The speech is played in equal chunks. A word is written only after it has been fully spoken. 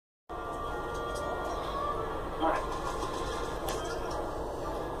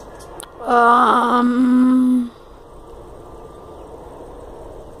Um.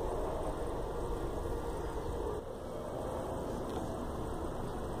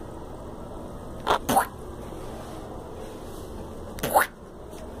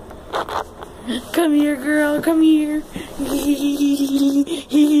 Come here, girl. Come here.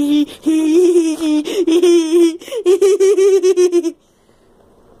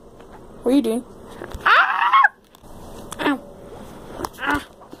 What are you doing? Ah! Ow. Ah.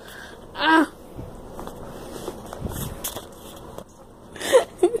 Ah.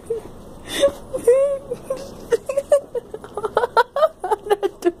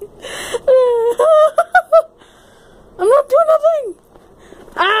 I'm not doing nothing.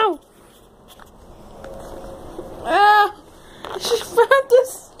 Ow. Ah. She found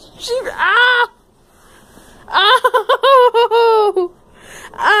this. She. Ah. Ow.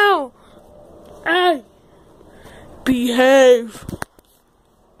 Ow. Hey. Behave.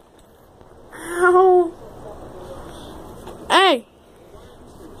 Ow. Hey.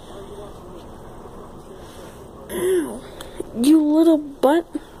 Ow. You little butt.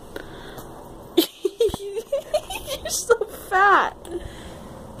 You're so fat.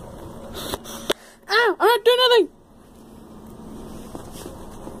 Ow. I'm not doing nothing.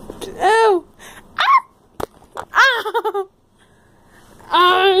 Ow. Ow. Ow.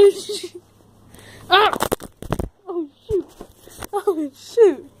 Oh. Oh, shoot. Oh,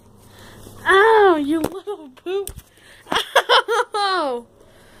 shoot. Ow, you little poop. Ow.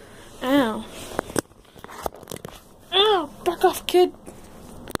 Ow. Ow, back off, kid.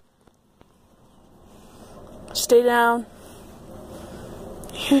 Stay down.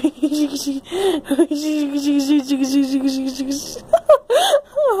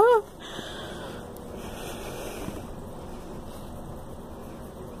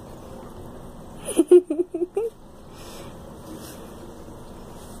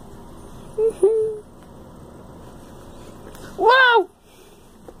 Wow!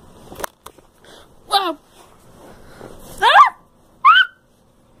 Wow! Ah!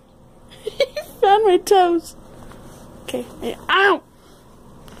 He found my toes. Okay. Ow!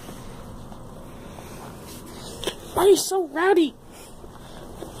 Why are you so rowdy?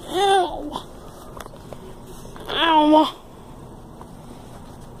 Ow! Ow!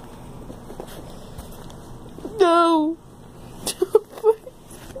 No!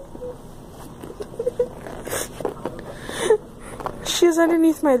 She's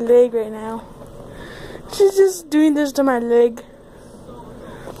underneath my leg right now. She's just doing this to my leg.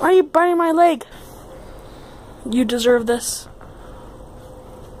 Why are you biting my leg? You deserve this.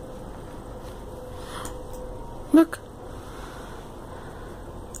 Look.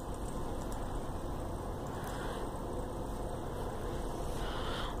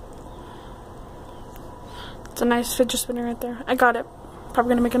 It's a nice fidget spinner right there. I got it.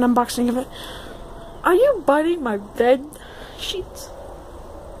 Probably gonna make an unboxing of it. Are you biting my bed sheets?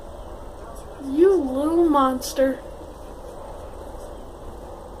 You little monster.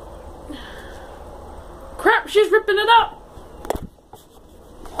 Crap, she's ripping it up.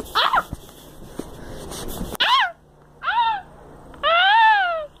 Ah! Ah! Ah!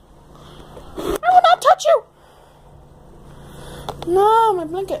 Ah! I will not touch you. No, my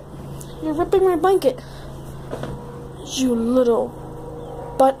blanket. You're ripping my blanket. You little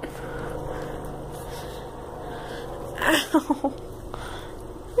butt. Ow.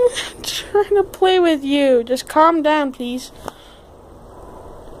 I'm trying to play with you. Just calm down, please.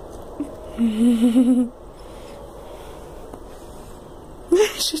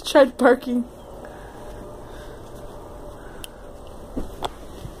 She tried barking.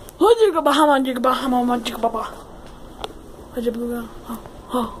 Oh,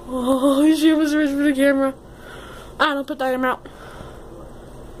 she was rich for the camera. Ah, don't put that in her mouth.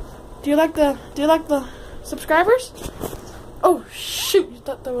 Do you like the subscribers? Oh shoot, you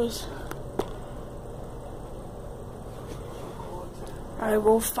thought that was... I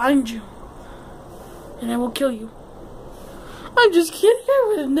will find you. And I will kill you. I'm just kidding,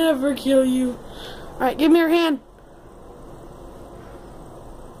 I would never kill you. Alright, give me your hand.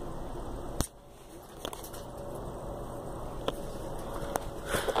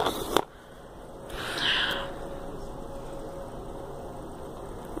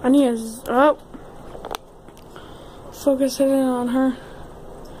 I need to... focus it in on her.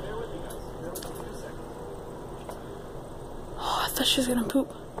 Oh, I thought she was gonna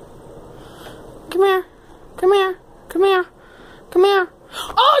poop. Come here. Come here. Come here. Come here.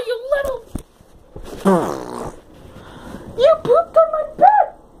 Oh, you little... You pooped on my bed!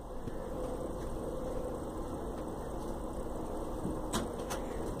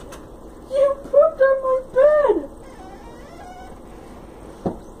 You pooped on my bed!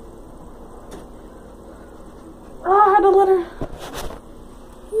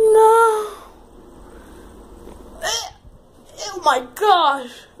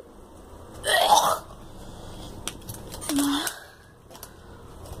 gosh.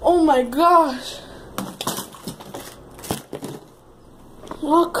 Oh my gosh.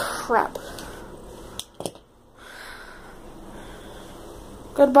 Oh crap.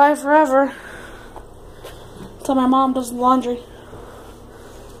 Goodbye forever. Until my mom does the laundry.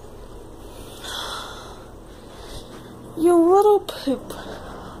 You little poop.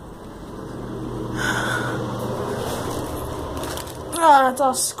 Ah, it's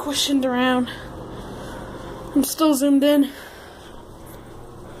all squishing around. I'm still zoomed in.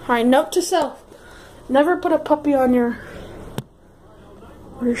 Alright, note to self. Never put a puppy on your...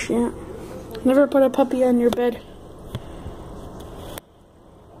 Where's she at? Never put a puppy on your bed.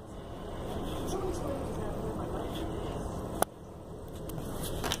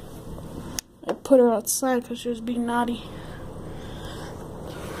 I put her outside because she was being naughty.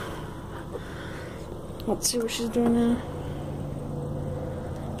 Let's see what she's doing now.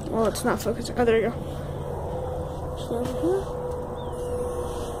 Oh, it's not focusing. Oh, there you go. She's over here.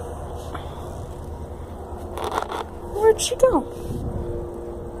 Where'd she go?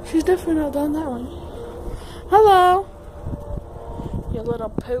 She's definitely not down that way. Hello. You little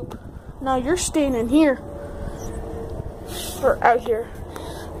poop. Now you're staying in here. Or out here.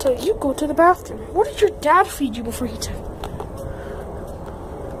 Till you go to the bathroom. What did your dad feed you before he took?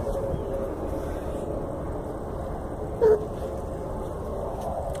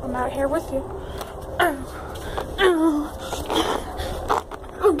 I'm out here with you.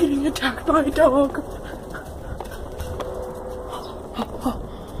 I'm getting attacked by a dog.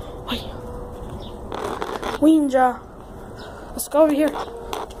 Weenja. Let's go over here.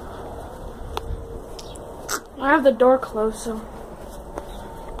 I have the door closed, so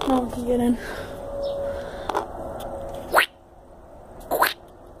no one can get in.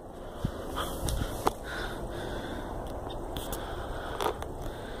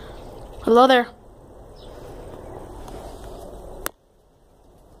 Hello there.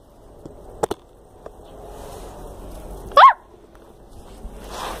 Ah!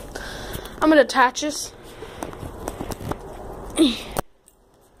 I'm gonna attach this.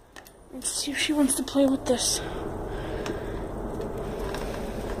 Let's see if she wants to play with this.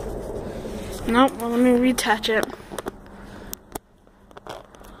 Nope, well, let me reattach it.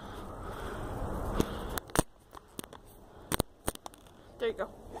 There you go.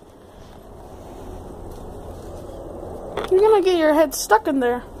 You're gonna get your head stuck in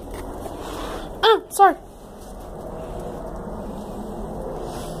there. Oh, sorry.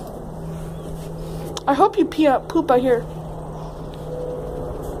 I hope you poop out here.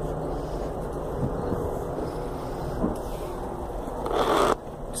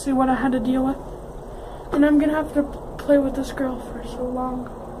 See what I had to deal with? And I'm gonna have to play with this girl for so long.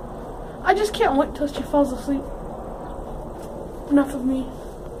 I just can't wait till she falls asleep. Enough of me.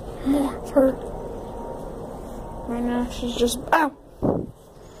 More of her. Right now she's just... Ow!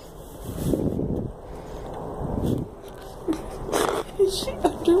 Is she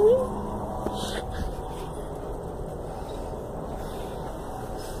under me?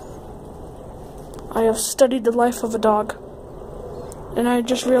 I have studied the life of a dog. And I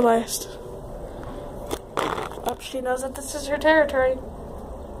just realized. Oh, she knows that this is her territory.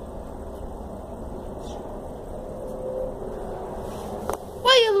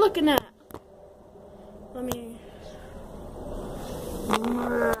 What are you looking at? Let me...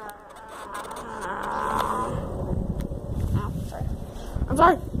 Oh, sorry. I'm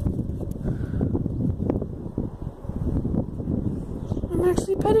sorry. I'm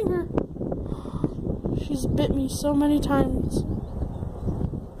actually petting her. She's bit me so many times.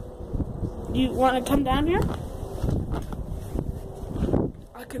 You want to come down here?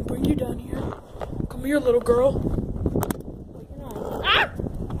 I can bring you down here. Come here, little girl. Ah!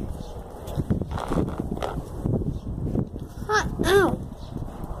 Ow!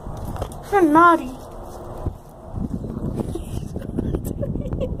 You're naughty.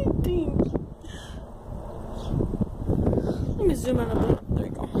 Let me zoom out a bit. There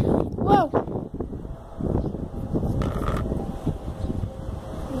you go. Whoa!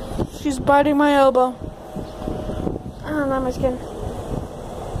 She's biting my elbow. Oh, not my skin.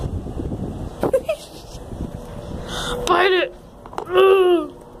 Bite it!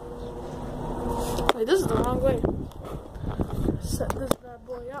 Ugh. Wait, this is the wrong way. Set this bad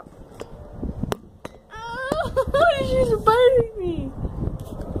boy up. Oh, she's biting me.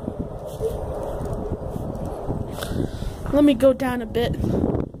 Let me go down a bit.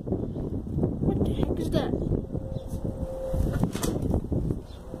 What the heck is that?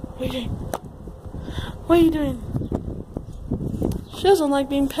 What are you doing? She doesn't like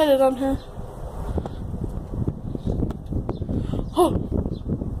being petted on her. Oh,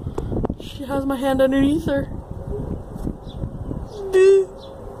 she has my hand underneath her.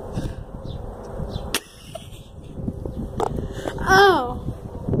 Oh.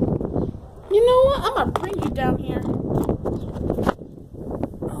 You know what? I'm gonna bring you down here.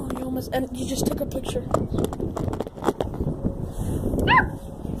 Oh, you almost, and you just took a picture.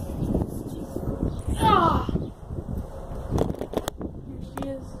 Ah! Here she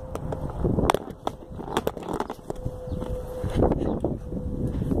is.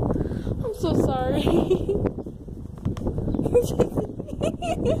 I'm so sorry.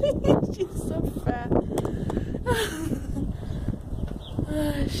 She's so fat.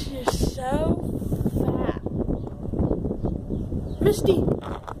 She's so fat. Misty,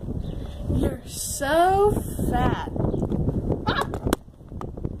 you're so fat. Ah!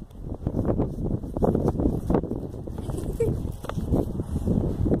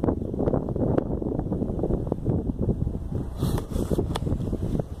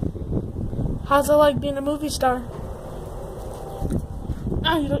 How's it like being a movie star?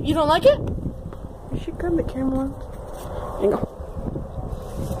 Oh, you don't like it? You should grab the camera. There you go.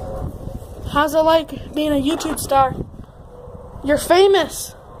 How's it like being a YouTube star? You're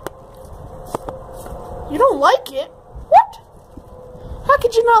famous. You don't like it? What? How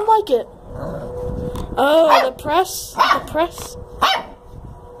could you not like it? Oh, the press. The press.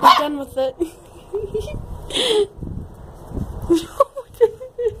 I'm done with it.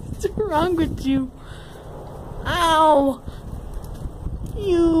 What's wrong with you? Ow.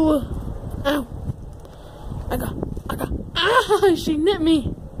 You. Ow. I got. Ah, she nipped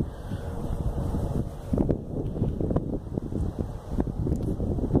me.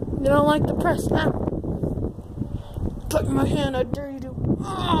 You don't like the press? Ow. Put my hand, I dare you to.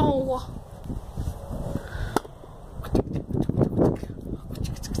 Ow.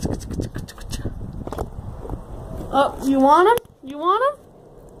 Oh, you want him? You want him?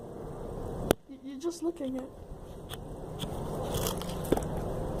 You're just looking at it.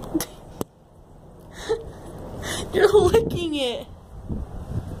 You're licking it.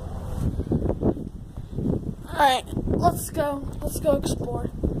 Alright, let's go. Let's go explore.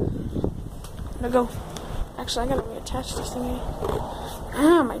 I'm gonna go. Actually, I gotta reattach this thingy.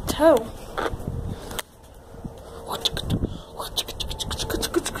 Ah, my toe.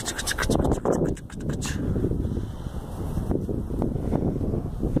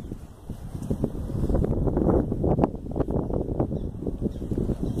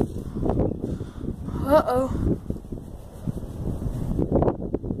 Uh-oh.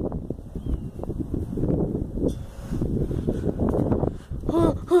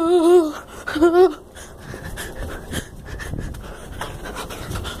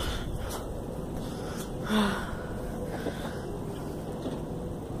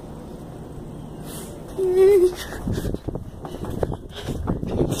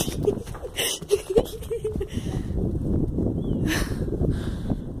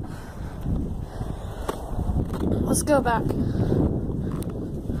 Let's go back.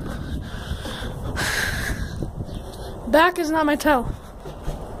 Back is not my toe.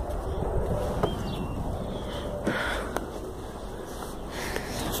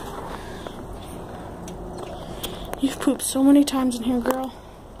 You've pooped so many times in here, girl.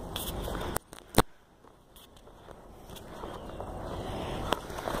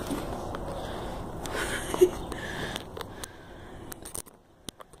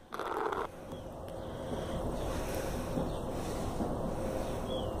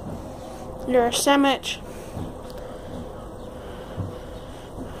 You're a sandwich.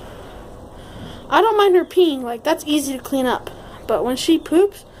 I don't mind her peeing, like that's easy to clean up. But when she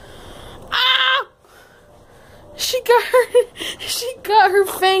poops, ah! She got her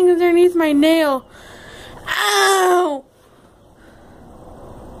fangs underneath my nail. Ow!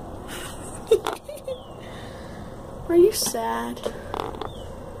 Are you sad?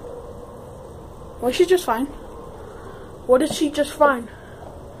 Was she just fine? What did she just find?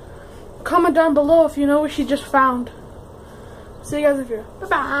 Comment down below if you know what she just found. See you guys in the video.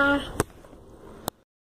 Bye-bye.